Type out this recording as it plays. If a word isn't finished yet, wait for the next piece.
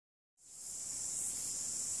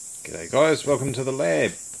G'day guys, welcome to the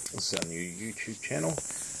lab. This is our new YouTube channel.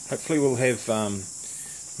 Hopefully we'll have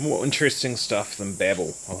more interesting stuff than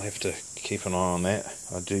babble. I'll have to keep an eye on that.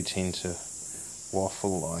 I do tend to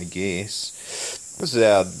waffle, I guess. This is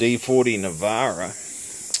our D40 Navara.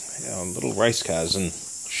 Our little race car's in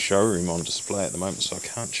showroom on display at the moment, so I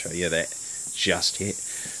can't show you that just yet.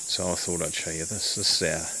 So I thought I'd show you this. This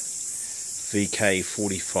is our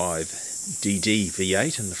VK45DD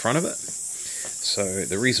V8 in the front of it. So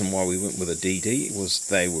the reason why we went with a DD was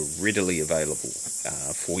they were readily available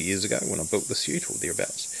 4 years ago when I built this ute, or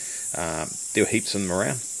thereabouts. There were heaps of them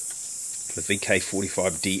around. The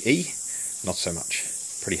VK45DE, not so much.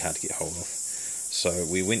 Pretty hard to get hold of. So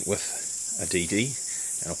we went with a DD,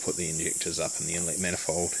 and I'll put the injectors up in the inlet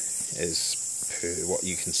manifold as per what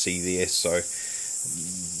you can see there. So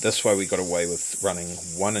this way we got away with running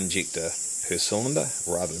one injector per cylinder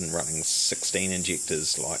rather than running 16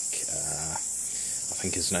 injectors like I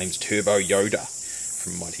think his name's Turbo Yoda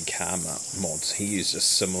from Mighty Car Mods. He used a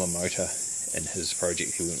similar motor in his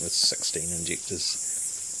project. He went with 16 injectors.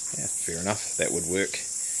 Yeah, fair enough, that would work.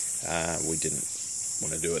 We didn't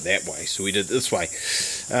want to do it that way, so we did it this way.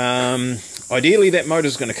 Ideally that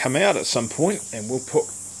motor's going to come out at some point, and we'll put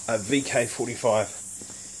a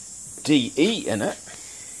VK45DE in it,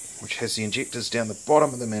 which has the injectors down the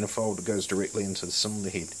bottom of the manifold that goes directly into the cylinder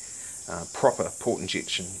head. Proper port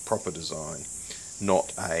injection, proper design.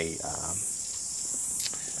 Not a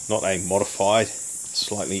modified,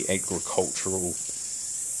 slightly agricultural,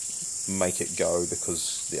 make it go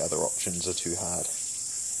because the other options are too hard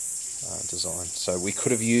design. So we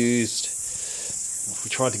could have used, if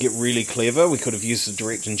we tried to get really clever, we could have used a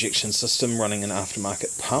direct injection system running an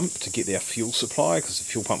aftermarket pump to get our fuel supply, because the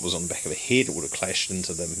fuel pump was on the back of the head. It would have clashed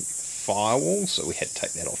into the firewall, so we had to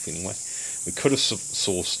take that off anyway. We could have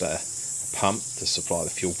sourced a pump to supply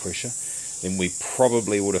the fuel pressure. Then we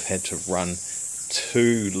probably would have had to run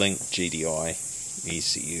 2 linked GDI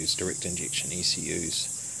ECUs, direct injection ECUs,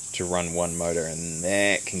 to run one motor, and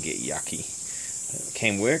that can get yucky. It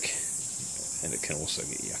can work, and it can also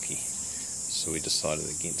get yucky. So we decided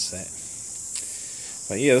against that.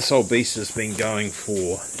 But yeah, this old beast has been going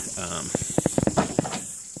for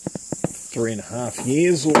 3.5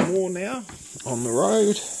 years or more now on the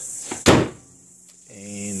road,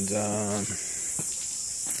 and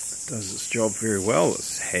does its job very well.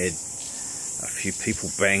 It's had a few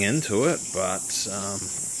people bang into it, but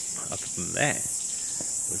other than that,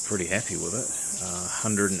 we're pretty happy with it.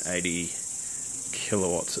 180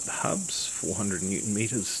 kilowatts at the hubs, 400 newton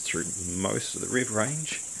meters through most of the rev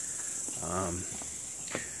range.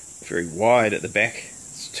 Very wide at the back.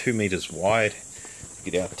 It's 2 meters wide.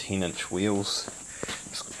 Get our 10-inch wheels.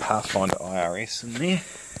 It's got Pathfinder IRS in there.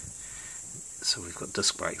 So we've got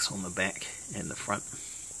disc brakes on the back and the front.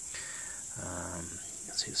 You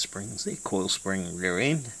can see the springs there, coil spring rear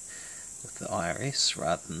end with the IRS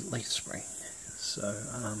rather than leaf spring. So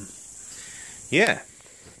yeah,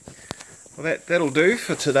 well that'll do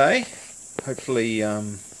for today. Hopefully I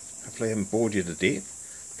haven't bored you to death.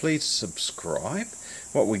 Please subscribe.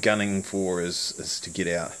 What we're gunning for is to get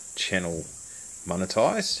our channel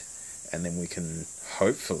monetized, and then we can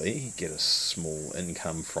hopefully get a small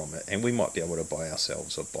income from it, and we might be able to buy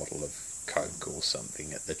ourselves a bottle of Coke or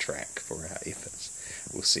something at the track for our efforts.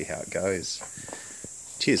 We'll see how it goes.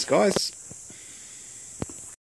 Cheers guys.